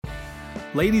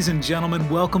Ladies and gentlemen,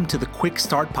 welcome to the Quick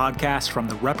Start podcast from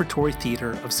the Repertory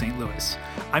Theatre of St. Louis.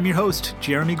 I'm your host,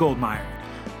 Jeremy Goldmeyer.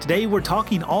 Today we're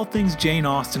talking all things Jane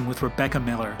Austen with Rebeca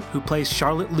Miller, who plays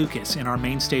Charlotte Lucas in our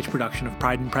main stage production of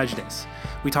Pride and Prejudice.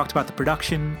 We talked about the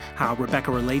production, how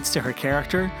Rebeca relates to her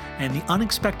character, and the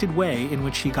unexpected way in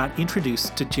which she got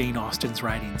introduced to Jane Austen's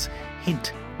writings.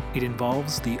 Hint, it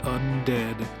involves the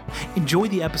undead. Enjoy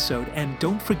the episode, and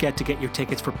don't forget to get your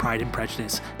tickets for Pride and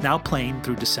Prejudice, now playing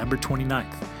through December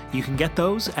 29th. You can get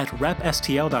those at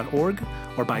repstl.org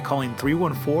or by calling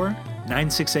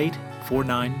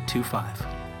 314-968-4925.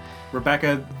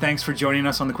 Rebecca, thanks for joining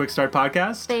us on the Quick Start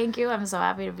podcast. Thank you. I'm so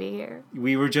happy to be here.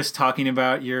 We were just talking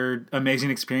about your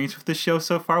amazing experience with this show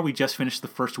so far. We just finished the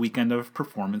first weekend of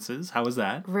performances. How was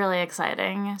that? Really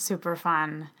exciting. Super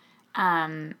fun.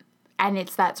 And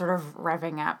it's that sort of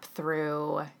revving up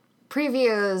through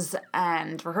previews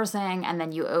and rehearsing, and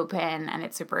then you open, and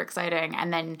it's super exciting.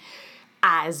 And then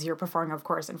as you're performing, of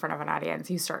course, in front of an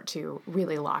audience, you start to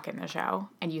really lock in the show,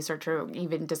 and you start to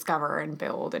even discover and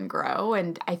build and grow.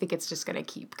 And I think it's just going to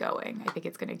keep going. I think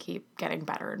it's going to keep getting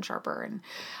better and sharper, and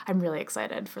I'm really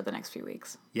excited for the next few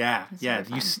weeks. Yeah, yeah.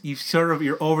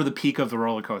 You're over the peak of the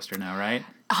roller coaster now, right?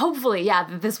 Hopefully, yeah.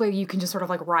 This way you can just sort of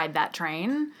like ride that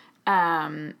train.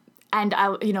 And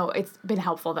it's been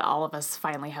helpful that all of us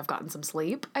finally have gotten some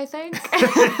sleep, I think.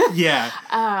 Yeah.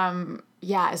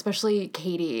 Especially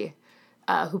Katie,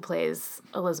 who plays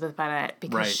Elizabeth Bennet,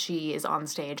 because right. she is on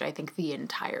stage, I think, the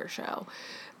entire show.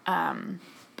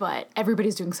 But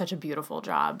everybody's doing such a beautiful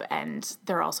job, and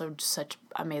they're also such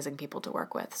amazing people to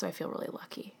work with. So I feel really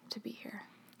lucky to be here.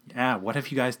 Yeah. What have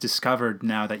you guys discovered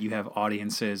now that you have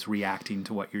audiences reacting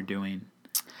to what you're doing?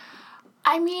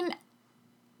 I mean,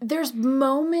 there's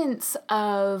moments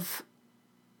of,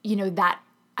 that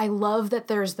I love that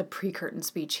there's the pre-curtain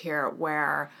speech here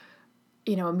where,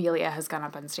 Amelia has gone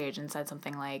up on stage and said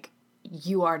something like,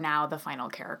 "You are now the final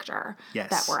character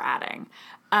that we're adding."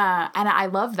 And I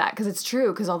love that because it's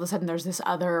true, because all of a sudden there's this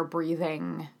other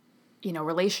breathing,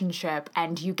 relationship,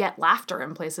 and you get laughter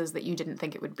in places that you didn't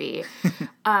think it would be.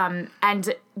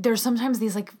 And there's sometimes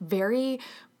these like very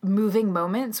moving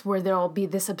moments where there'll be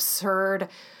this absurd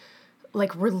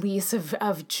like release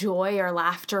of joy or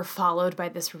laughter followed by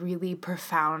this really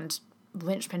profound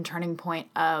linchpin turning point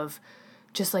of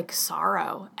just like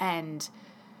sorrow. And,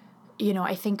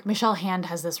 I think Michelle Hand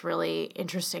has this really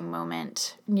interesting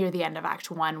moment near the end of Act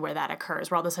 1 where that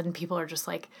occurs, where all of a sudden people are just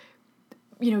like,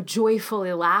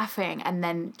 joyfully laughing. And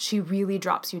then she really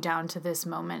drops you down to this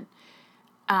moment.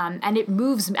 And it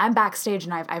moves, I'm backstage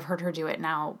and I've heard her do it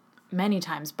now many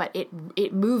times, but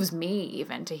it moves me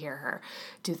even to hear her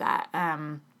do that.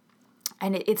 And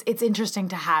it's interesting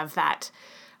to have that,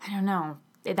 I don't know,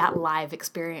 that live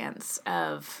experience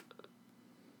of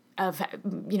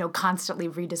constantly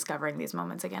rediscovering these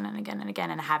moments again and again and again,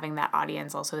 and having that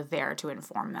audience also there to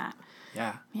inform that.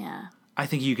 Yeah. Yeah. I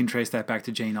think you can trace that back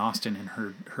to Jane Austen and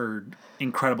her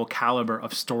incredible caliber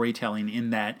of storytelling, in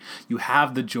that you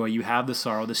have the joy, you have the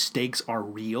sorrow, the stakes are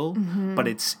real, mm-hmm. but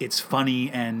it's funny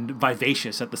and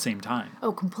vivacious at the same time.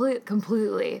 Oh,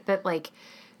 completely. That like,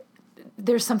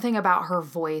 there's something about her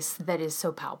voice that is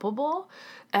so palpable,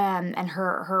 and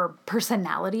her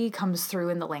personality comes through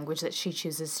in the language that she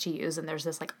chooses to use, and there's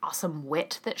this like awesome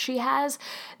wit that she has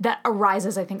that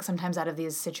arises, I think, sometimes out of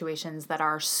these situations that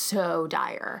are so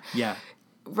dire. Yeah.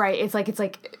 Right? It's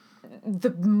like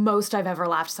the most I've ever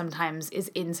laughed sometimes is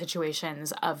in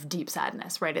situations of deep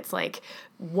sadness, right? It's like,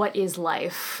 what is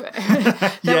life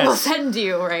that yes. will send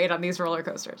you, right, on these roller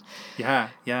coasters? Yeah,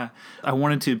 yeah. I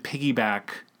wanted to piggyback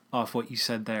off what you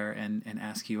said there and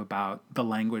ask you about the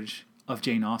language of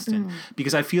Jane Austen,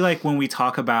 because I feel like when we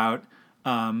talk about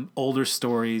older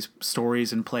stories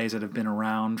and plays that have been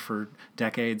around for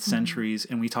decades, centuries,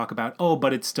 and we talk about,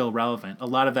 but it's still relevant, a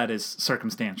lot of that is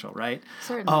circumstantial, right?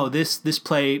 Certainly. This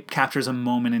play captures a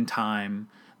moment in time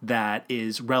that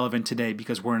is relevant today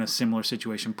because we're in a similar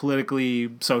situation politically,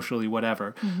 socially,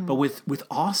 whatever. Mm-hmm. But with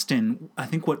Austen, I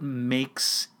think what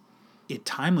makes it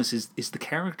timeless is the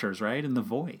characters, right, and the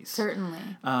voice. Certainly.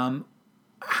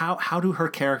 How do her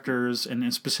characters,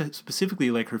 and specifically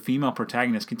like her female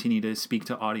protagonist, continue to speak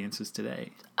to audiences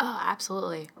today? Oh,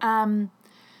 absolutely.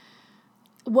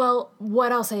 Well,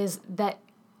 what I'll say is that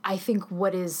I think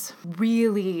what is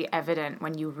really evident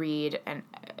when you read and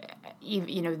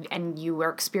and you are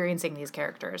experiencing these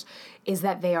characters is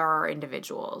that they are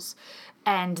individuals,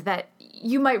 and that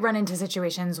you might run into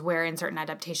situations where in certain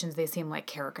adaptations they seem like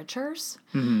caricatures.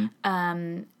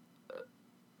 Mm-hmm.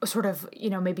 Sort of,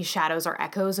 maybe shadows or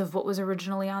echoes of what was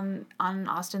originally on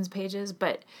Austen's pages.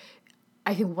 But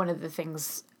I think one of the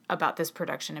things about this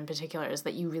production in particular is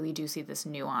that you really do see this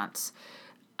nuance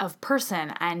of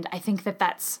person. And I think that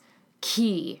that's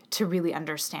key to really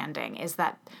understanding, is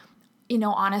that,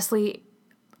 honestly,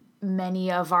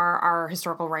 many of our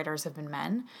historical writers have been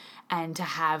men, and to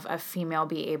have a female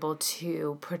be able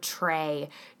to portray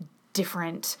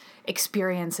different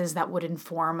experiences that would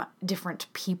inform different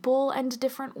people and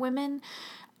different women,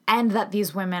 and that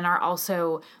these women are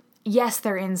also, yes,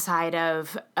 they're inside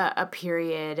of a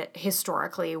period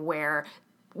historically where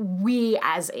we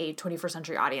as a 21st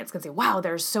century audience can say, wow,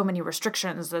 there's so many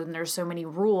restrictions and there's so many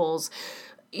rules,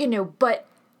 but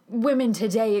women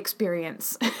today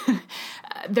experience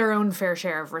their own fair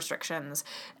share of restrictions.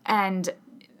 And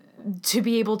to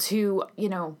be able to,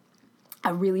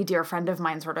 a really dear friend of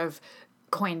mine sort of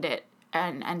coined it,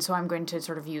 and so I'm going to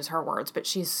sort of use her words, but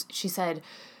she said,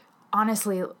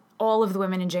 honestly, all of the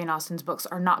women in Jane Austen's books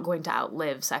are not going to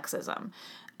outlive sexism.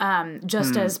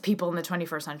 Just as people in the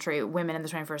 21st century, women in the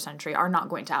 21st century, are not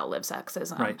going to outlive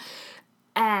sexism. Right.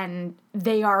 And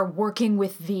they are working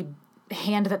with the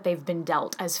hand that they've been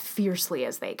dealt as fiercely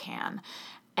as they can.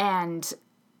 And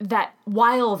that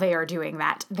while they are doing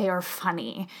that, they are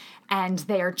funny and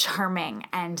they are charming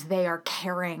and they are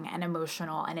caring and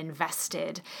emotional and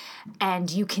invested.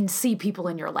 And you can see people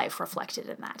in your life reflected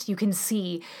in that. You can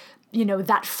see,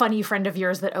 that funny friend of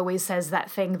yours that always says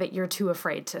that thing that you're too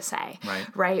afraid to say.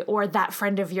 Right? Or that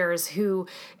friend of yours who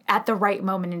at the right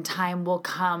moment in time will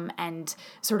come and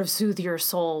sort of soothe your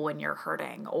soul when you're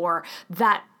hurting. Or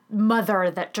that mother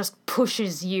that just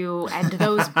pushes you and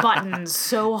those buttons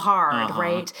so hard,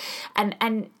 right?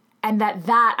 And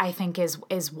that I think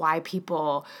is why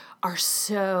people are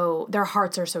so, their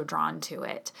hearts are so drawn to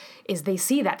it, is they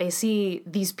see that. They see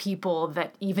these people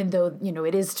that, even though,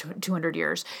 it is 200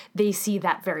 years, they see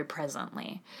that very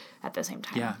presently at the same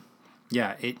time.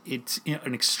 Yeah. It's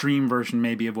an extreme version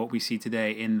maybe of what we see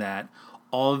today, in that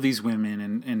all of these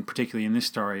women, and particularly in this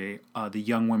story, the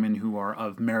young women who are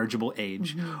of marriageable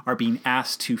age, are being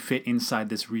asked to fit inside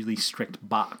this really strict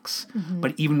box.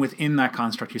 But even within that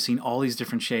construct, you're seeing all these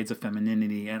different shades of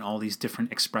femininity and all these different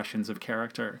expressions of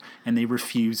character, and they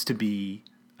refuse to be,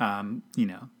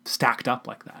 stacked up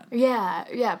like that.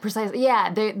 Yeah, precisely.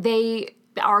 Yeah, they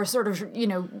are sort of,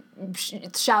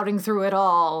 shouting through it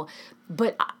all.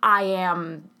 But I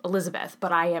am Elizabeth,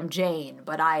 but I am Jane,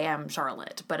 but I am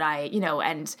Charlotte, but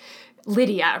and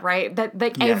Lydia, right? That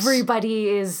yes. Everybody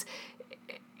is,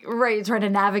 right, trying to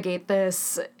navigate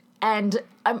this. And,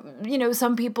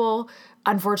 some people,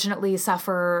 unfortunately,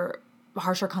 suffer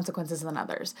harsher consequences than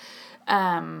others.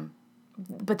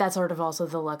 But that's sort of also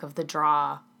the luck of the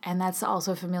draw. And that's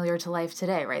also familiar to life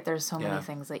today, right? There's so many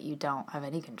things that you don't have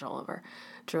any control over,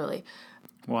 truly.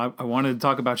 Well, I wanted to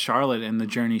talk about Charlotte and the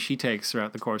journey she takes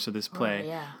throughout the course of this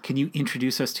play. Can you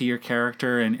introduce us to your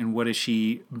character and what is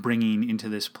she bringing into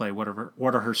this play? What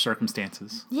are her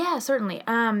circumstances? Yeah, certainly.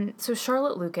 So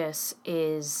Charlotte Lucas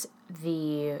is she's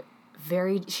the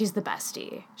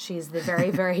bestie. She's the very,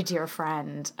 very dear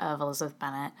friend of Elizabeth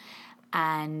Bennet.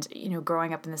 And,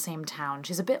 growing up in the same town,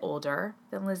 she's a bit older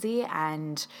than Lizzie,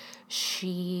 and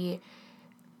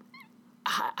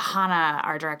Hannah,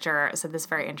 our director, said this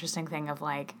very interesting thing of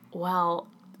like, well,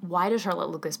 why does Charlotte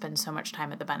Lucas spend so much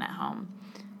time at the Bennet home?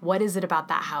 What is it about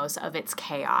that house, of its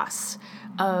chaos,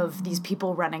 of these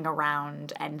people running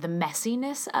around and the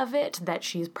messiness of it, that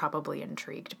she's probably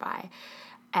intrigued by?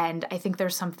 And I think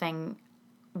there's something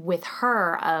with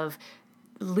her of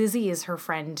Lizzie is her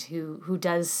friend who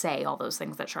does say all those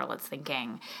things that Charlotte's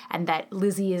thinking, and that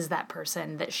Lizzie is that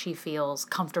person that she feels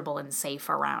comfortable and safe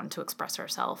around to express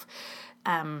herself.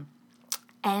 And,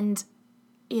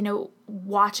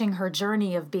 watching her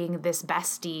journey of being this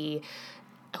bestie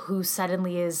who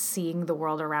suddenly is seeing the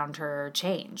world around her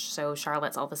change. So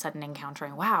Charlotte's all of a sudden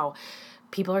encountering, wow,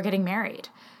 people are getting married.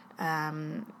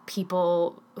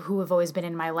 People who have always been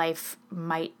in my life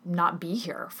might not be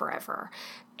here forever.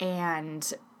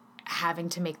 And having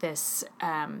to make this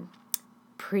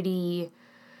pretty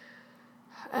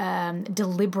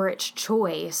deliberate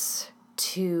choice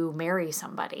to marry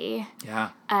somebody. Yeah.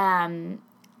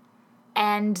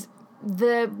 And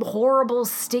the horrible,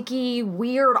 sticky,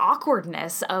 weird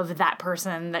awkwardness of that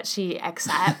person that she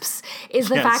accepts is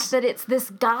the fact that it's this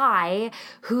guy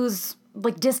who's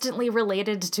like distantly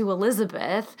related to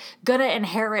Elizabeth, gonna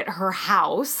inherit her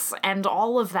house and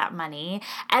all of that money,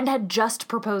 and had just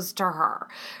proposed to her,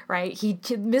 right?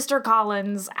 Mr.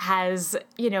 Collins has,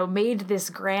 made this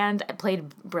grand, played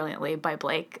brilliantly by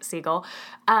Blake Siegel.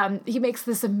 He makes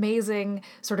this amazing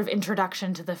sort of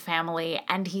introduction to the family,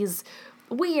 and he's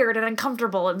weird and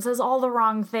uncomfortable and says all the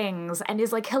wrong things and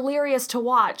is, like, hilarious to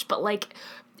watch, but, like,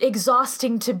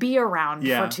 exhausting to be around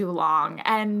for too long.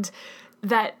 And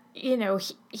that, you know,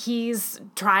 he's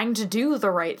trying to do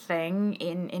the right thing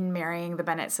in marrying the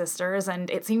Bennet sisters, and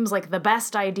it seems like the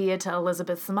best idea to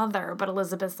Elizabeth's mother, but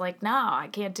Elizabeth's like, no, I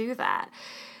can't do that.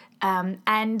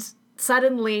 And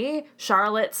suddenly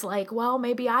Charlotte's like, well,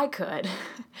 maybe I could.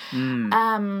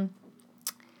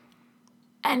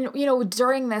 And, you know,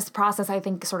 during this process, I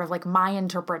think sort of like my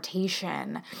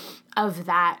interpretation of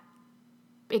that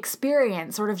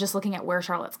experience, sort of just looking at where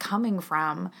Charlotte's coming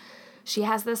from, she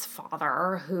has this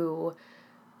father who,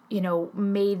 you know,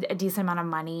 made a decent amount of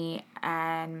money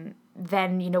and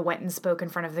then, you know, went and spoke in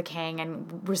front of the king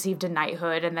and received a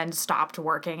knighthood and then stopped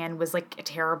working and was, like,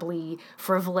 terribly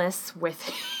frivolous with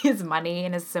his money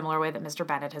in a similar way that Mr.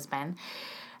 Bennet has been.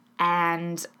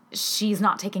 And she's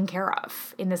not taken care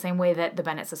of in the same way that the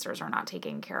Bennet sisters are not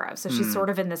taken care of. So she's sort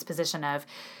of in this position of,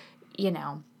 you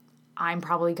know, I'm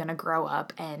probably going to grow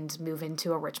up and move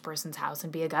into a rich person's house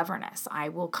and be a governess. I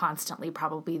will constantly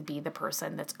probably be the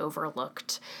person that's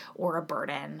overlooked or a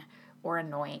burden or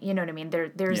annoying. You know what I mean?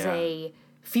 There's a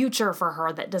future for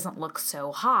her that doesn't look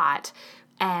so hot.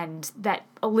 And that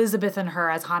Elizabeth and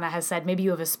her, as Hannah has said, maybe you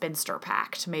have a spinster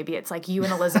pact. Maybe it's like you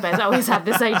and Elizabeth always have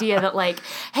this idea that, like,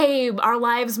 hey, our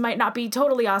lives might not be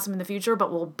totally awesome in the future,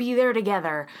 but we'll be there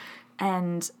together.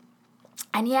 And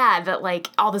yeah, that, like,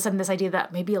 all of a sudden this idea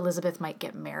that maybe Elizabeth might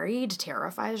get married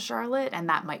terrifies Charlotte, and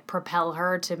that might propel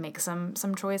her to make some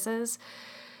choices.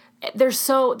 There's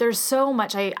so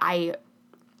much I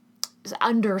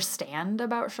understand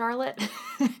about Charlotte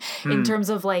in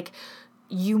terms of, like,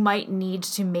 you might need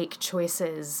to make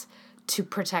choices to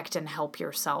protect and help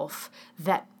yourself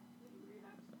that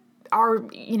are,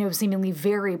 you know, seemingly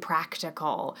very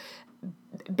practical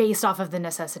based off of the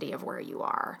necessity of where you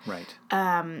are. Right.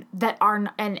 That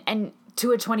are, and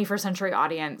to a 21st century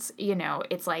audience, you know,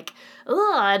 it's like,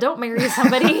 ugh, don't marry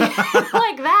somebody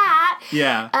like that.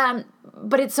 Yeah.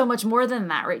 But it's so much more than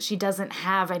that, right? She doesn't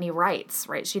have any rights,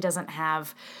 right? She doesn't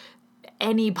have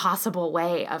any possible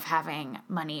way of having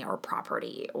money or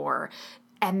property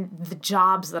and the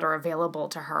jobs that are available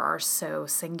to her are so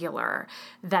singular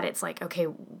that it's like, okay,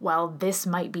 well, this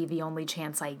might be the only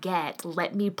chance I get.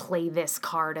 Let me play this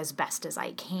card as best as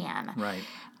I can. Right.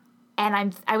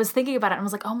 And I was thinking about it and I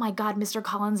was like, oh my God, Mr.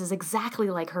 Collins is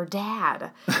exactly like her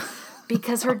dad.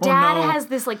 Because her dad has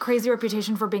this, like, crazy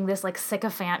reputation for being this, like,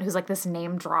 sycophant who's, like, this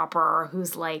name dropper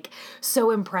who's, like,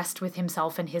 so impressed with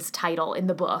himself and his title in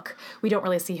the book. We don't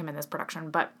really see him in this production,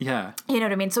 but yeah, you know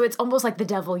what I mean? So it's almost like The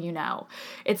Devil You Know.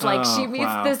 It's like she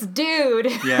meets this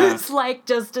dude who's, like,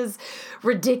 just as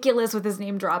ridiculous with his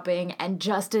name dropping and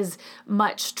just as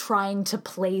much trying to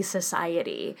play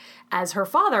society as her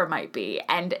father might be.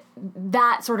 And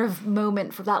that sort of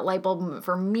moment, for that light bulb moment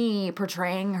for me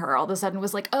portraying her all of a sudden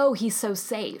was like, oh, he's so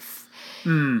safe.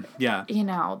 Yeah. You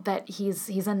know, that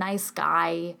he's a nice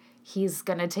guy. He's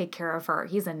going to take care of her.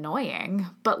 He's annoying,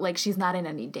 but, like, she's not in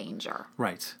any danger.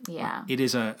 Right. Yeah. It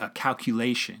is a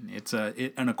calculation. It's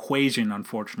an equation,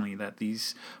 unfortunately, that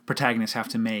these protagonists have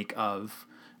to make of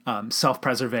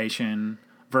self-preservation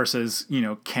versus, you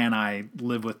know, can I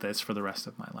live with this for the rest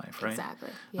of my life, right? Exactly.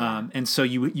 Yeah. And so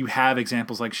you have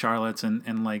examples like Charlotte's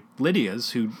and like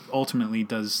Lydia's, who ultimately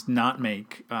does not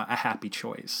make a happy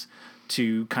choice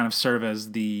to kind of serve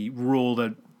as the rule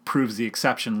that proves the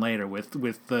exception later with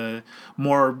the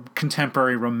more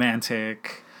contemporary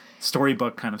romantic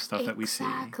storybook kind of stuff that we see.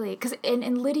 Exactly. Because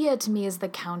and Lydia, to me, is the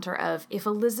counter of, if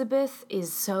Elizabeth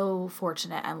is so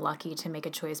fortunate and lucky to make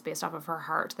a choice based off of her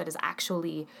heart that is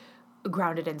actually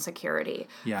grounded in security,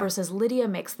 versus Lydia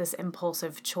makes this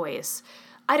impulsive choice.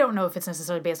 I don't know if it's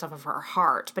necessarily based off of her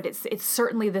heart, but it's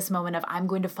certainly this moment of, I'm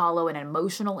going to follow an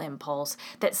emotional impulse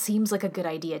that seems like a good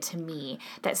idea to me,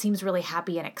 that seems really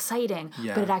happy and exciting,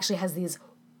 but it actually has these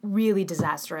really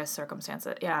disastrous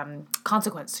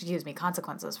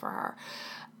consequences for her.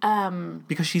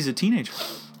 Because she's a teenager.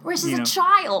 Or she's a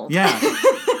child. Yeah.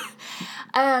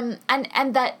 And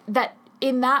that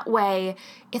in that way,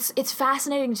 it's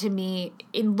fascinating to me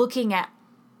in looking at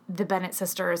the Bennet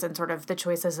sisters and sort of the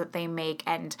choices that they make,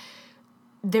 and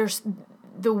there's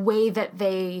the way that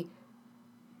they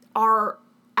are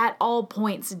at all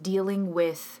points dealing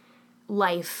with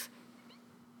life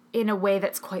in a way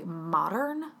that's quite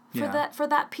modern for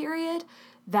that period,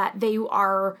 that they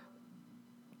are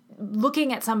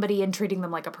looking at somebody and treating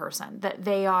them like a person, that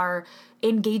they are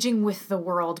engaging with the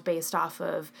world based off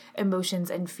of emotions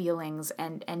and feelings,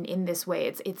 and in this way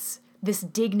it's this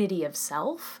dignity of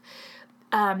self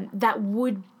that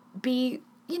would be,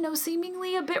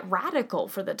 seemingly a bit radical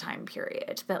for the time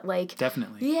period. That like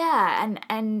Definitely. Yeah,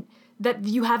 and that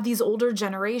you have these older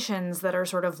generations that are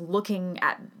sort of looking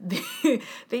at the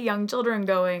young children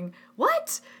going,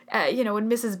 what? When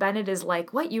Mrs. Bennet is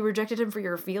like, what, you rejected him for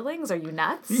your feelings? Are you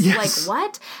nuts? Yes. Like,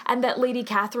 what? And that Lady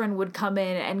Catherine would come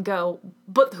in and go,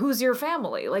 but who's your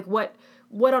family? Like, what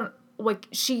on, like,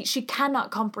 she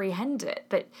cannot comprehend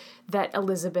it, that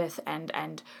Elizabeth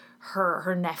and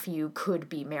her nephew could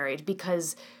be married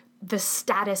because the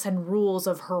status and rules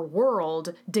of her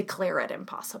world declare it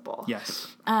impossible.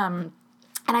 Yes. And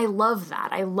I love that.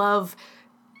 I love,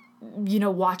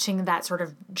 watching that sort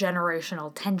of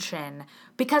generational tension,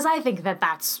 because I think that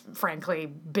that's frankly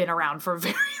been around for a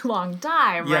very long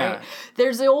time, Yeah. right?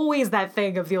 There's always that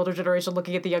thing of the older generation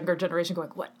looking at the younger generation going,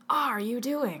 what are you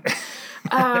doing?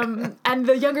 And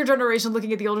the younger generation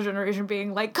looking at the older generation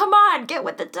being like, come on, get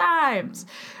with the times.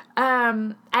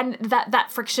 And that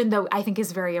friction, though, I think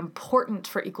is very important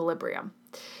for equilibrium.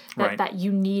 That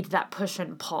you need that push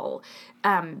and pull,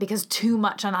 because too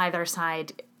much on either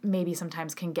side maybe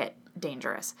sometimes can get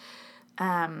dangerous.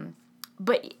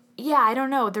 But yeah, I don't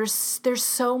know. There's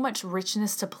so much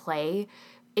richness to play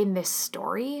in this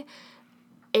story.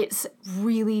 It's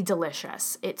really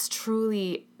delicious. It's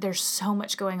truly, there's so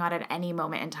much going on at any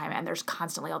moment in time, and there's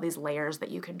constantly all these layers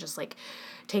that you can just like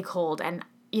take hold. And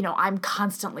I'm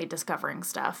constantly discovering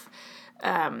stuff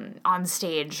on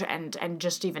stage and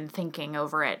just even thinking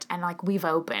over it. And like, we've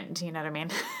opened, you know what I mean?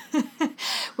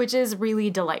 Which is really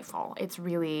delightful. It's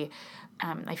really,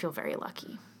 I feel very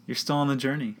lucky. You're still on the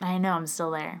journey. I know, I'm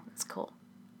still there. It's cool.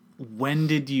 When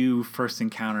did you first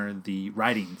encounter the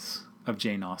writings of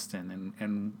Jane Austen,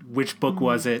 and which book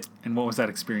was it, and what was that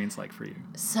experience like for you?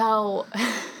 So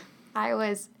I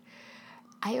was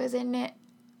in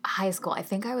high school. I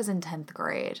think I was in 10th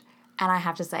grade. And I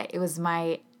have to say, it was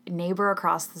my neighbor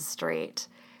across the street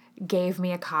gave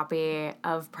me a copy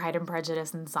of Pride and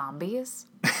Prejudice and Zombies.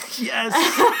 Yes!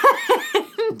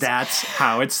 That's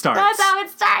how it starts. That's how it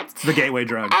starts. It's the gateway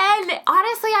drug. And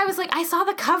honestly, I was like, I saw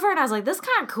the cover and I was like, this is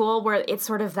kind of cool, where it's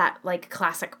sort of that like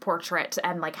classic portrait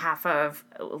and like half of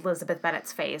Elizabeth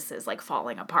Bennet's face is like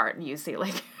falling apart and you see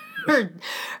like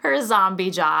her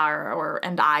zombie jaw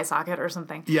and eye socket or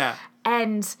something. Yeah.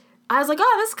 And I was like,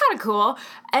 oh, this is kind of cool.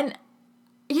 And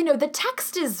the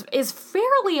text is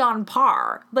fairly on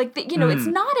par. Like, it's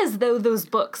not as though those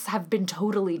books have been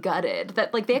totally gutted.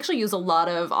 That, like, they actually use a lot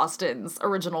of Austen's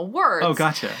original words. Oh,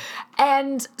 gotcha.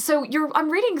 And so I'm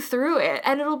reading through it,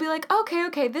 and it'll be like,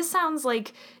 okay, this sounds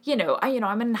like,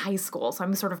 I'm in high school, so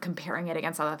I'm sort of comparing it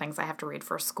against other things I have to read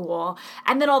for school.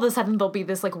 And then all of a sudden there'll be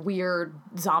this, like, weird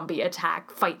zombie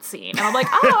attack fight scene. And I'm like,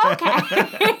 oh,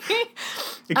 okay.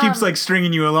 It keeps, like,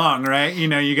 stringing you along, right?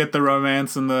 You get the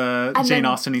romance and the Jane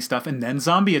Austen-y stuff, and then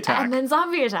zombie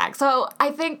attack. So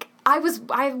I think I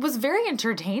was very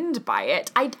entertained by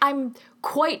it. I'm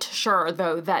quite sure,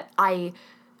 though, that I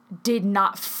did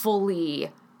not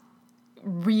fully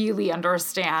really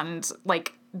understand,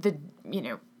 like, the,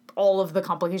 all of the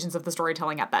complications of the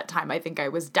storytelling at that time. I think I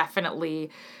was definitely,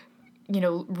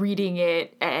 reading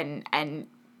it and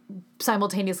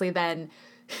simultaneously then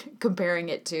comparing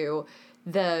it to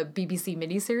the BBC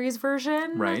miniseries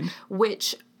version. Right.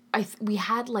 Which we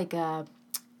had like I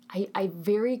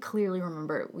very clearly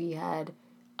remember we had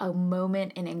a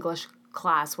moment in English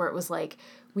class where it was like,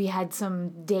 we had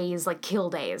some days, like kill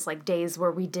days, like days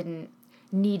where we didn't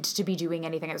need to be doing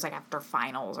anything. It was like after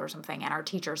finals or something. And our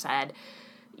teacher said,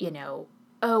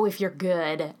 oh, if you're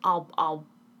good, I'll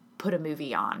put a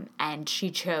movie on. And she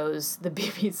chose the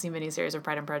BBC miniseries of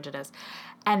Pride and Prejudice.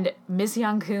 And Miss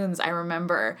Young Coons, I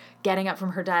remember getting up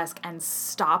from her desk and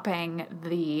stopping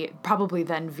the probably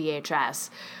then VHS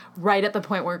right at the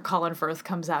point where Colin Firth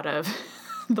comes out of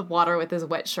the water with his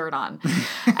wet shirt on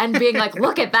and being like,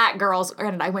 look at that, girls.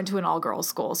 And I went to an all-girls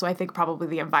school, so I think probably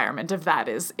the environment of that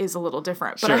is a little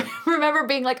different. But sure. I remember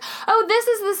being like, oh, this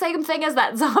is the same thing as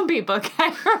that zombie book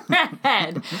I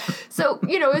read. So,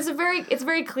 it's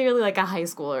very clearly like a high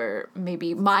schooler,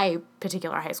 maybe my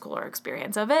particular high schooler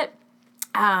experience of it.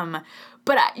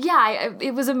 But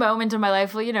it was a moment in my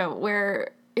life,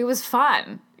 where it was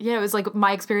fun. It was like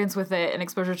my experience with it and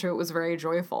exposure to it was very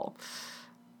joyful.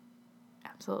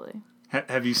 Absolutely.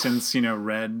 Have you since,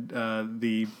 read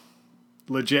the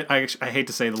legit, I hate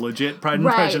to say the legit Pride and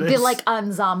Prejudice? Right, the like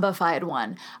unzombified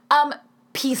one.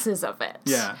 Pieces of it.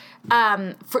 Yeah.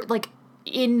 For like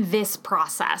in this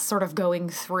process, sort of going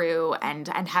through and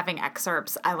having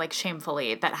excerpts, I like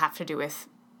shamefully that have to do with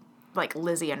like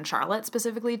Lizzie and Charlotte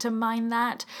specifically to mine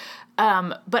that.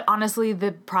 But honestly,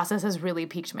 the process has really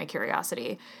piqued my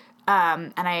curiosity.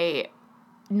 And I,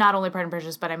 not only Pride and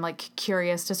Prejudice, but I'm like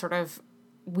curious to sort of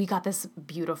we got this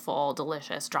beautiful,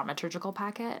 delicious dramaturgical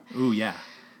packet. Ooh, yeah.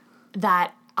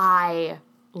 That I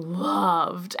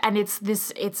loved. And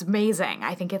it's amazing.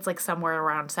 I think it's like somewhere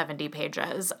around 70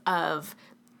 pages of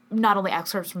not only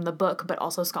excerpts from the book, but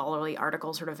also scholarly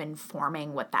articles sort of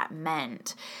informing what that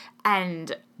meant.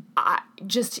 And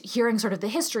just hearing sort of the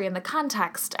history and the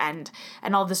context and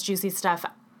all this juicy stuff,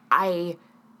 I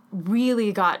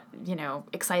really got,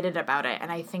 excited about it.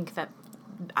 And I think that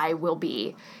I will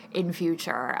be in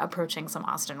future approaching some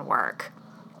Austen work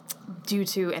due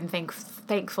to, and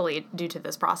thankfully due to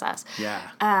this process. Yeah.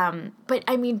 But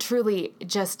I mean, truly,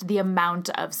 just the amount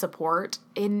of support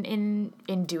in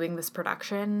doing this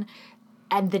production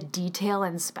and the detail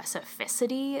and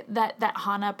specificity that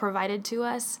Hannah provided to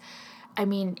us. I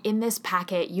mean, in this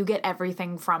packet, you get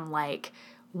everything from like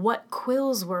what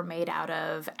quills were made out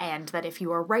of, and that if you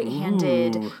were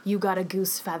right-handed, you got a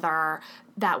goose feather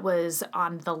that was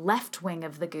on the left wing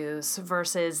of the goose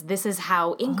versus this is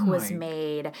how ink was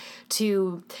made,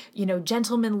 to,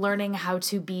 gentlemen learning how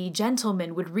to be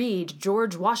gentlemen would read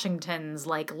George Washington's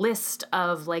like list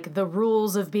of like the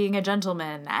rules of being a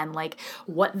gentleman and like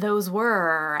what those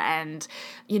were, and,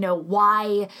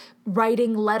 why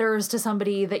writing letters to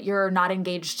somebody that you're not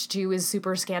engaged to is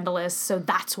super scandalous. So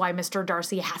that's why Mr.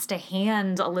 Darcy has to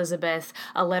hand Elizabeth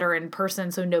a letter in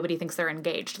person so nobody thinks they're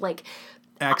engaged. Like,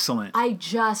 excellent. I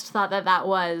just thought that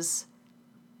was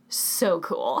so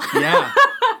cool. Yeah.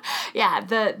 Yeah,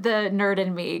 the nerd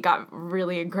in me got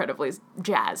really incredibly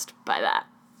jazzed by that.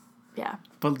 Yeah.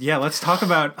 But yeah, let's talk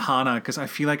about Hannah, because I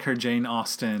feel like her Jane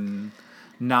Austen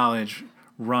knowledge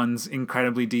runs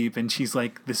incredibly deep, and she's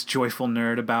like this joyful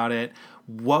nerd about it.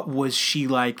 What was she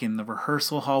like in the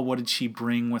rehearsal hall? What did she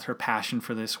bring with her passion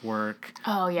for this work?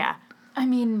 Oh, yeah. I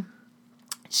mean,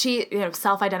 she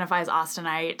self-identifies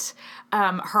Austenite.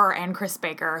 Her and Chris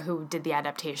Baker, who did the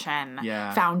adaptation,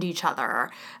 found each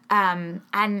other. And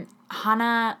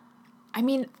Hannah, I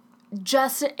mean,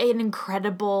 just an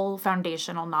incredible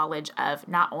foundational knowledge of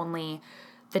not only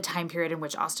the time period in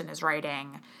which Austen is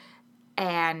writing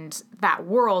and that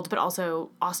world, but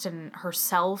also Austen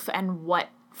herself and what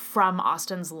from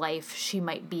Austen's life she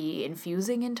might be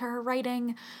infusing into her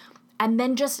writing. And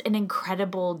then just an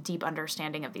incredible deep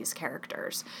understanding of these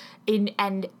characters.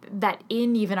 And that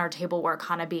in even our table work,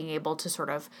 Hannah being able to sort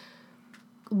of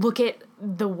look at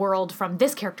the world from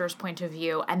this character's point of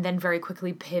view and then very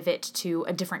quickly pivot to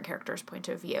a different character's point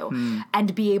of view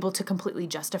and be able to completely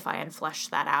justify and flesh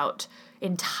that out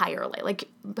entirely. Like,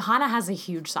 Hannah has a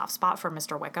huge soft spot for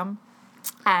Mr. Wickham.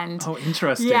 And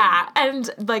interesting. Yeah,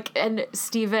 and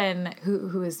Stephen,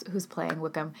 who's playing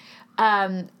Wickham,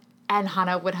 and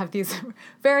Hannah would have these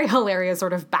very hilarious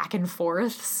sort of back and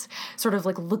forths, sort of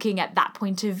like looking at that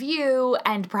point of view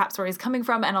and perhaps where he's coming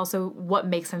from, and also what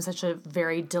makes him such a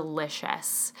very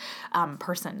delicious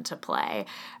person to play.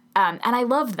 And I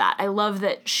loved that. I love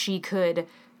that she could,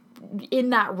 in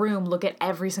that room, look at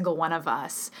every single one of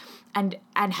us and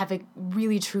have a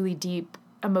really, truly deep,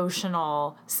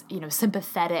 emotional,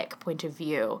 sympathetic point of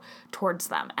view towards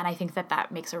them. And I think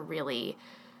that makes a really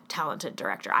talented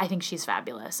director. I think she's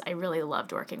fabulous. I really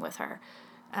loved working with her.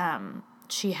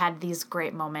 She had these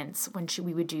great moments when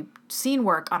we would do scene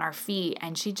work on our feet,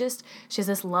 and she has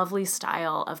this lovely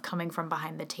style of coming from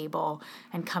behind the table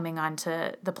and coming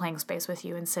onto the playing space with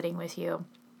you and sitting with you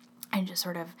and just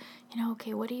sort of,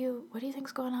 okay, what do you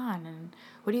think's going on, and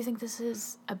what do you think this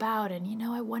is about, and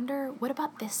I wonder what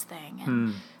about this thing,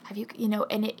 and have you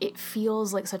and it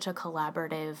feels like such a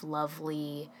collaborative,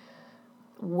 lovely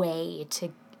way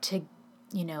to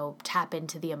tap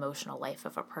into the emotional life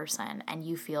of a person, and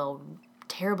you feel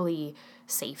terribly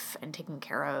safe and taken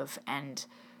care of and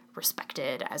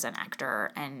respected as an actor,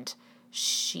 and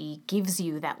she gives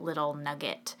you that little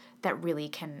nugget that really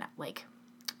can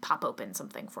pop open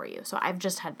something for you. So I've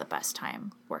just had the best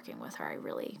time working with her. I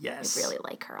really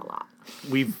like her a lot.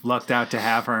 We've lucked out to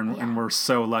have her, and we're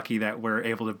so lucky that we're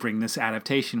able to bring this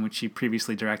adaptation, which she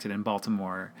previously directed in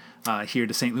Baltimore, here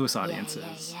to St. Louis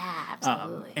audiences. Yeah,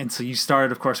 absolutely. And so you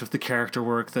started, of course, with the character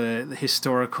work, the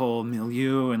historical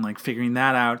milieu, and figuring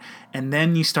that out, and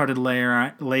then you started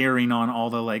layering on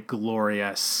all the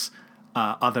glorious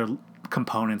other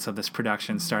components of this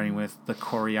production, starting with the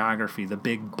choreography, the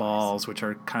big balls, which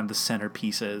are kind of the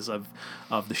centerpieces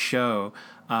of the show.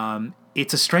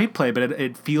 It's a straight play, but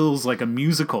it feels like a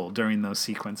musical during those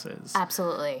sequences.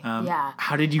 Absolutely. Yeah.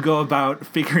 How did you go about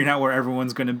figuring out where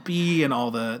everyone's going to be and all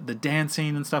the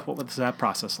dancing and stuff? What was that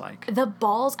process like? The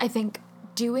balls, I think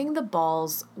doing the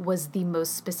balls was the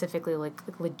most specifically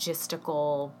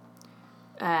logistical,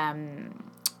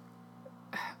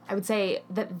 I would say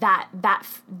that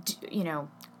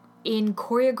in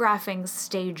choreographing,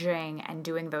 staging, and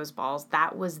doing those balls,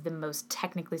 that was the most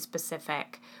technically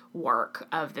specific work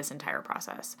of this entire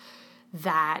process.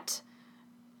 That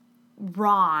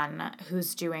Ron,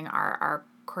 who's doing our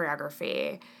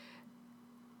choreography,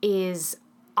 is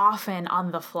often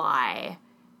on the fly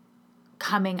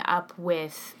coming up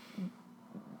with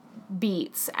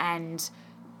beats and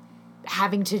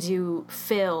having to do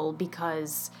fill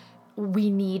because we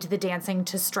need the dancing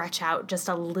to stretch out just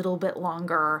a little bit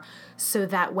longer so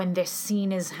that when this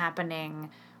scene is happening,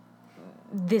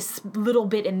 this little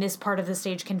bit in this part of the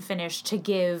stage can finish to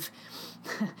give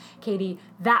Katie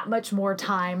that much more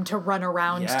time to run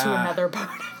around to another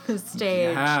part of the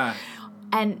stage. Yeah.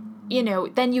 And, you know,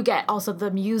 then you get also the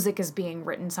music is being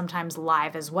written sometimes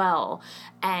live as well.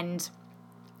 And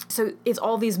so it's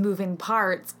all these moving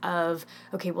parts of,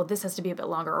 okay, well, this has to be a bit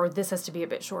longer, or this has to be a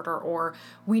bit shorter, or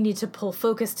we need to pull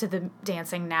focus to the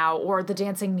dancing now, or the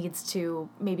dancing needs to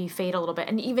maybe fade a little bit.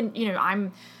 And even, you know,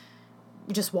 I'm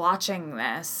just watching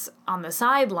this on the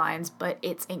sidelines, but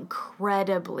it's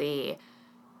incredibly,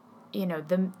 you know,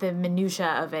 the minutia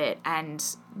of it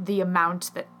and the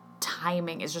amount that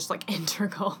timing is just like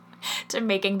integral to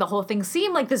making the whole thing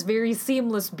seem like this very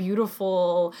seamless,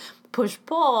 beautiful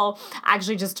push-pull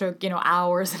actually just took, you know,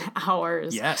 hours and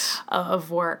hours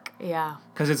of work. Yeah.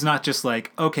 Because it's not just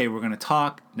like, okay, we're going to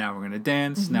talk, now we're going to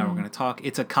dance, now we're going to talk.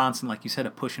 It's a constant, like you said,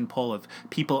 a push and pull of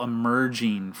people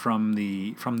emerging from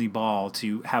the ball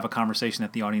to have a conversation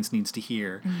that the audience needs to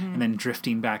hear, and then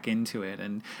drifting back into it.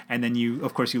 And then you,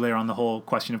 of course, you layer on the whole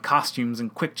question of costumes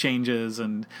and quick changes,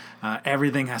 and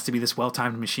everything has to be this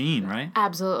well-timed machine, right?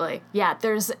 Absolutely. Yeah,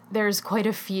 there's quite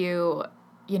a few,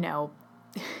 you know,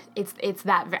 it's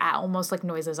that almost like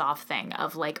noises off thing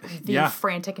of like the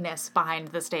franticness behind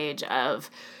the stage of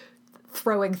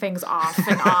throwing things off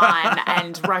and on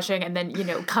and rushing and then, you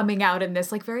know, coming out in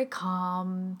this like very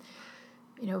calm,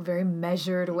 you know, very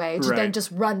measured way to then just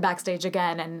run backstage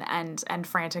again and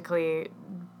frantically,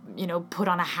 you know, put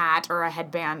on a hat or a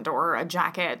headband or a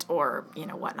jacket or, you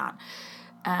know, whatnot.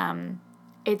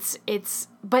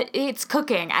 But it's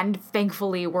cooking, and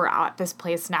thankfully we're at this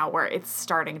place now where it's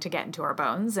starting to get into our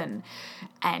bones, and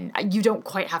you don't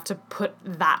quite have to put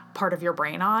that part of your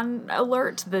brain on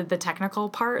alert, the technical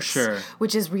parts,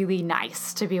 which is really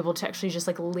nice to be able to actually just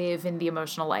like live in the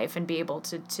emotional life and be able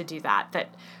to do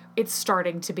that it's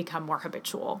starting to become more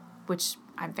habitual, which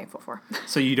I'm thankful for.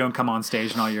 So you don't come on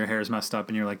stage and all your hair is messed up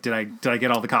and you're like, did I get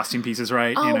all the costume pieces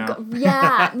right? Oh, you know?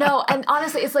 Yeah. No, and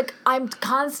honestly, it's like I'm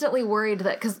constantly worried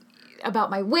that about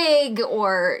my wig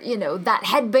or, you know, that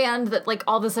headband that like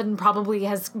all of a sudden probably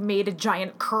has made a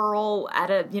giant curl at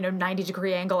a, you know,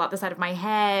 90-degree angle out the side of my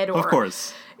head. Or, of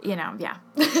course. You know, yeah.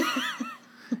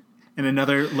 And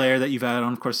another layer that you've added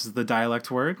on, of course, is the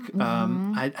dialect work.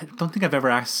 I don't think I've ever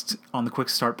asked on the Quick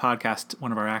Start podcast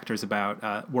one of our actors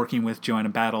about working with Joanna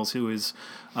Battles, who is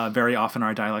very often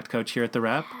our dialect coach here at the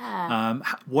Rep. Yeah.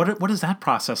 What does that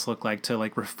process look like to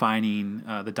like refining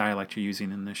the dialect you're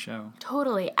using in this show?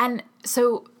 Totally. And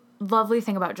so lovely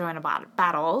thing about Joanna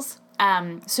Battles.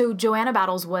 So Joanna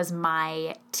Battles was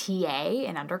my TA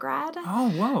in undergrad.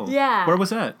 Oh, whoa. Yeah. Where was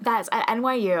that? That's at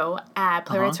NYU at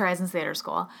Playwrights Horizons Theater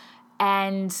School.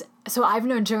 And so I've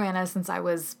known Joanna since I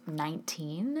was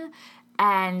 19,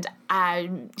 and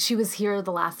she was here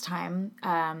the last time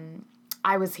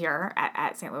I was here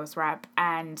at St. Louis Rep,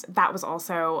 and that was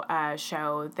also a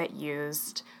show that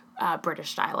used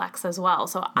British dialects as well.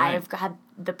 So I've had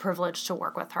the privilege to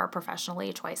work with her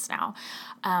professionally twice now,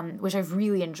 which I've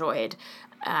really enjoyed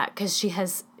because she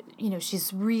has, you know,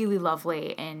 she's really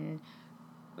lovely in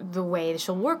the way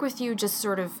she'll work with you, just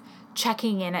sort of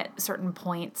checking in at certain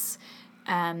points.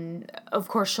 Of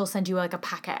course, she'll send you like a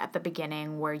packet at the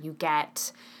beginning where you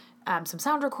get some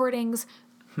sound recordings.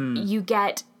 You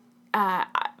get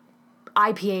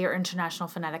IPA or International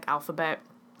Phonetic Alphabet,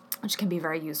 which can be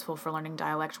very useful for learning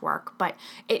dialect work, but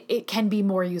it can be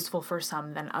more useful for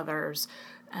some than others.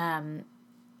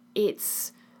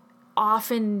 It's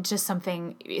often just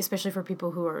something, especially for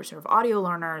people who are sort of audio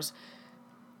learners,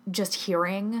 just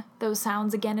hearing those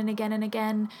sounds again and again and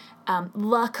again.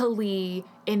 Luckily,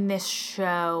 in this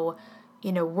show,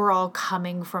 you know, we're all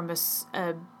coming from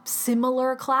a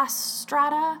similar class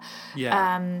strata.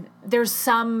 Yeah. There's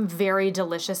some very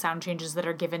delicious sound changes that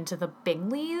are given to the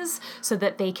Bingleys so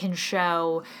that they can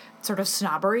show sort of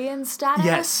snobbery and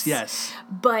status. Yes.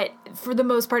 But for the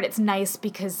most part, it's nice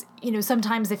because, you know,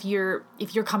 sometimes if you're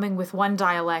coming with one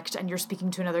dialect and you're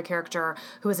speaking to another character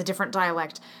who has a different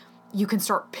dialect, you can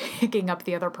start picking up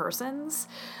the other person's.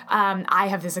 I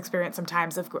have this experience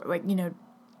sometimes of, like, you know,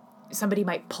 somebody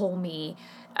might pull me,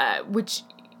 which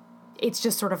it's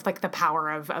just sort of like the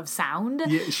power of sound.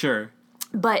 Yeah, sure.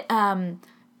 But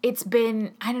it's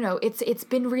been, I don't know, it's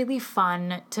been really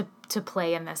fun to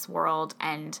play in this world,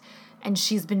 and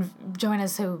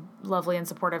Joanna's so lovely and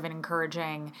supportive and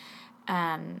encouraging.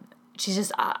 She's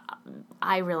just,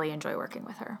 I really enjoy working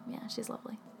with her. Yeah, she's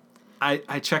lovely.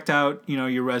 I checked out,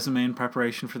 your resume in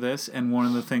preparation for this, and one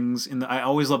of the things I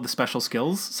always love the special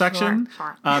skills section.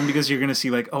 Sure. Because you're going to see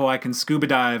like, oh, I can scuba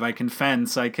dive, I can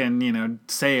fence, I can,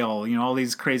 sail, all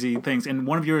these crazy things. And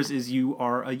one of yours is you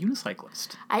are a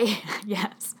unicyclist.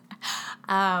 Yes.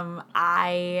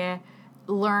 I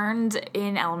learned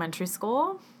in elementary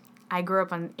school. I grew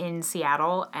up in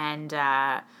Seattle, and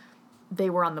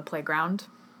they were on the playground,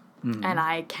 and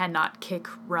I cannot kick,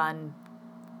 run,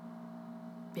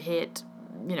 hit,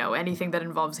 anything that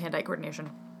involves hand-eye coordination.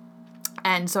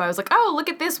 And so I was like, oh, look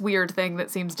at this weird thing that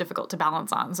seems difficult to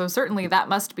balance on. So certainly that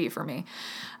must be for me.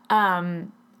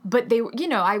 But they,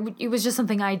 it was just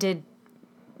something I did,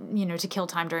 to kill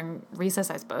time during recess,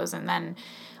 I suppose. And then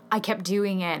I kept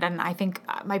doing it. And I think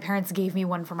my parents gave me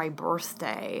one for my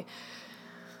birthday,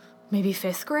 maybe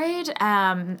 5th grade.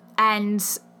 And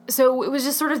so it was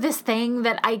just sort of this thing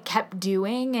that I kept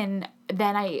doing. And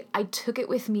then I took it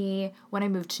with me when I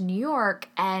moved to New York,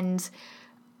 and,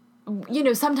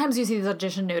 sometimes you see these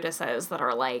audition notices that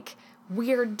are like,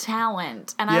 weird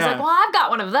talent. And I was like, well, I've got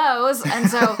one of those. And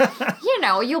so,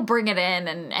 you'll bring it in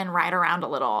and ride around a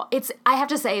little. I have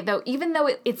to say, though, even though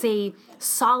it's a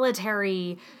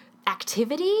solitary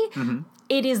activity,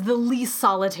 it is the least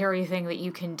solitary thing that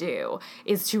you can do,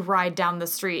 is to ride down the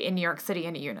street in New York City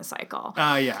in a unicycle.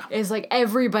 Yeah. It's like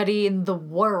everybody in the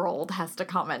world has to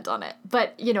comment on it.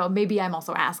 But, maybe I'm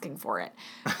also asking for it.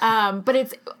 But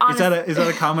it's honestly... Is that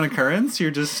a common occurrence?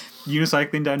 You're just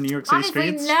unicycling down New York City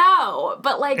streets? No.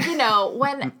 But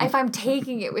if I'm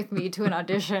taking it with me to an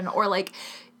audition, or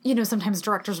sometimes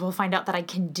directors will find out that I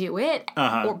can do it,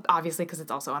 or obviously because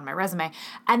it's also on my resume,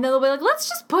 and they'll be like, let's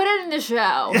just put it in the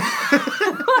show.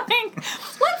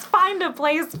 Let's find a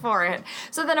place for it.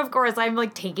 So then, of course, I'm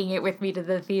taking it with me to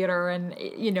the theater, and,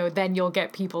 then you'll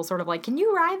get people sort of like, can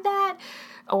you ride that?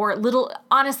 Or little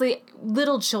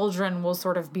children will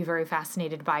sort of be very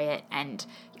fascinated by it. And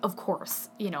of course,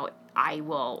 I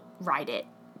will ride it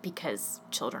because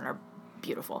children are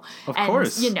beautiful. Of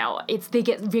course. They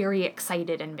get very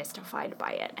excited and mystified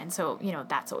by it. And so,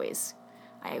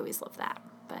 I always love that.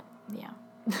 But yeah.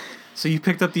 So you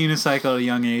picked up the unicycle at a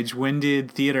young age. When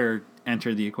did theater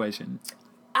enter the equation?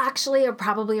 Actually,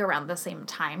 probably around the same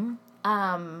time.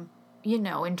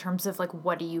 In terms of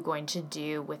what are you going to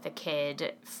do with a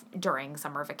kid during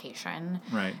summer vacation?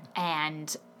 Right.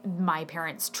 And my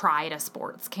parents tried a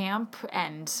sports camp,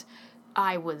 and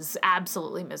I was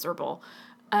absolutely miserable.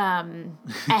 And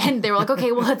they were like,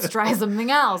 okay, well, let's try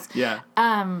something else. Yeah.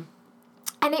 And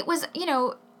it was,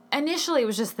 initially it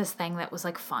was just this thing that was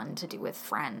fun to do with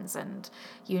friends. And,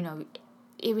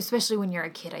 it was, especially when you're a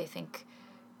kid, I think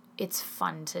it's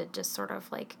fun to just sort of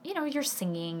you're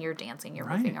singing, you're dancing, you're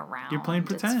moving around. You're playing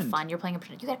pretend. It's fun. You're playing a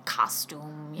pretend. You got a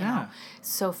costume, you know,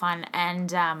 so fun. And,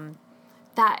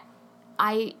 that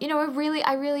I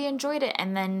really enjoyed it.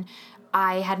 And then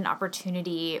I had an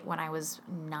opportunity when I was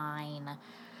 9.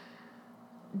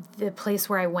 The place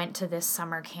where I went to this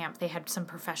summer camp, they had some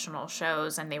professional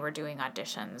shows, and they were doing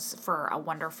auditions for A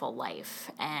Wonderful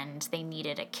Life, and they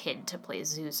needed a kid to play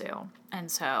Zuzu. And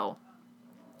so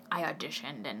I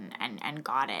auditioned and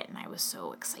got it, and I was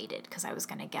so excited because I was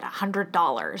going to get $100.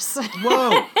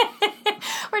 Whoa!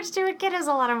 Which to a kid is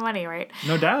a lot of money, right?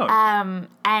 No doubt.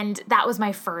 And that was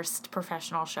my first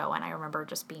professional show, and I remember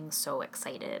just being so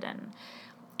excited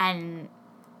and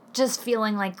just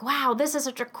feeling like, wow, this is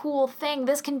such a cool thing.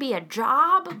 This can be a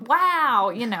job.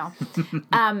 Wow,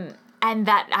 and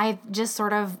that I just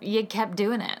sort of, you kept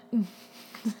doing it.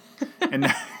 And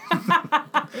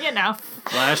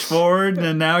flash forward,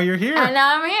 and now you're here. And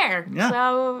now I'm here. Yeah.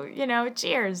 So,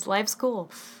 cheers. Life's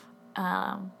cool.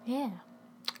 Yeah.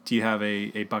 Do you have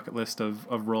a bucket list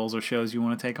of roles or shows you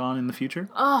want to take on in the future?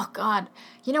 Oh, God.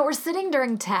 We're sitting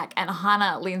during tech, and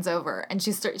Hannah leans over, and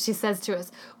she says to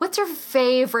us, what's your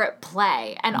favorite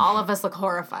play? And all of us look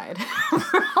horrified.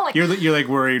 You're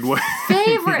worried. What?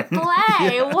 Favorite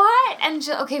play? Yeah. What? And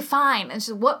she, okay, fine. And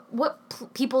she's,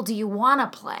 what people do you want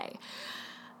to play?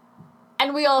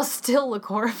 And we all still look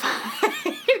horrified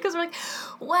because we're like,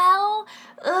 well,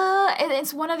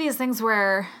 it's one of these things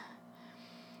where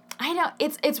I know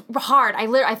it's hard.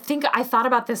 I think I thought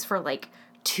about this for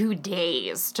 2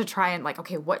 days to try and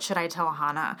okay, what should I tell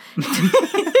Hannah? This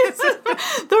is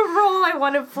the role I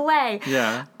want to play.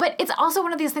 Yeah. But it's also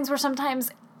one of these things where sometimes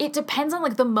it depends on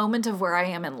the moment of where I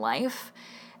am in life.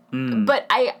 But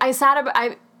I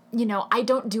I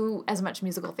don't do as much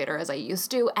musical theater as I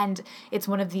used to, and it's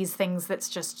one of these things that's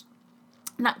just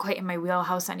not quite in my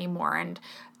wheelhouse anymore, and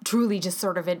truly just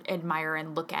sort of admire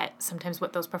and look at sometimes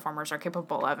what those performers are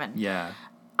capable of. And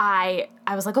I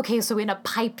was like, okay, so in a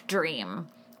pipe dream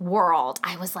world,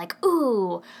 I was like,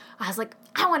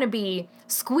 I want to be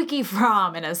Squeaky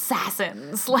Fromm in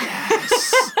Assassins.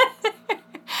 Yes.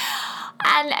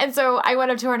 And so I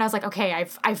went up to her and I was like, okay,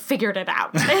 I've figured it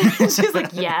out. And she was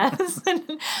like, yes.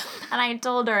 And I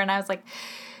told her, and I was like,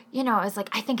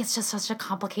 I think it's just such a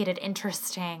complicated,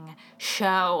 interesting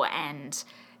show, and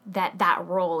that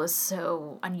role is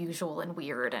so unusual and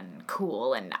weird and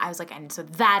cool. And I was like, and so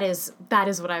that is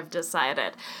what I've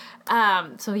decided.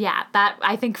 That,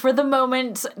 I think for the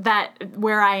moment that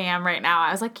where I am right now,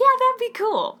 I was like, yeah, that'd be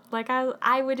cool. Like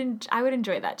I would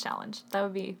enjoy that challenge.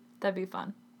 That'd be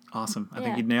fun. Awesome. I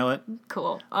think you'd nail it.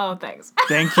 Cool. Oh, thanks.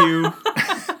 Thank you,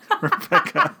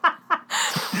 Rebecca.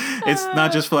 It's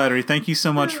not just flattery. Thank you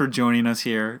so much for joining us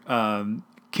here.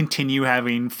 Continue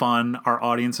having fun. Our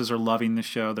audiences are loving the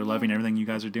show. They're loving everything you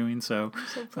guys are doing. So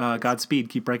Godspeed.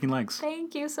 Keep breaking legs.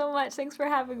 Thank you so much. Thanks for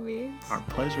having me. Our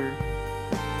pleasure.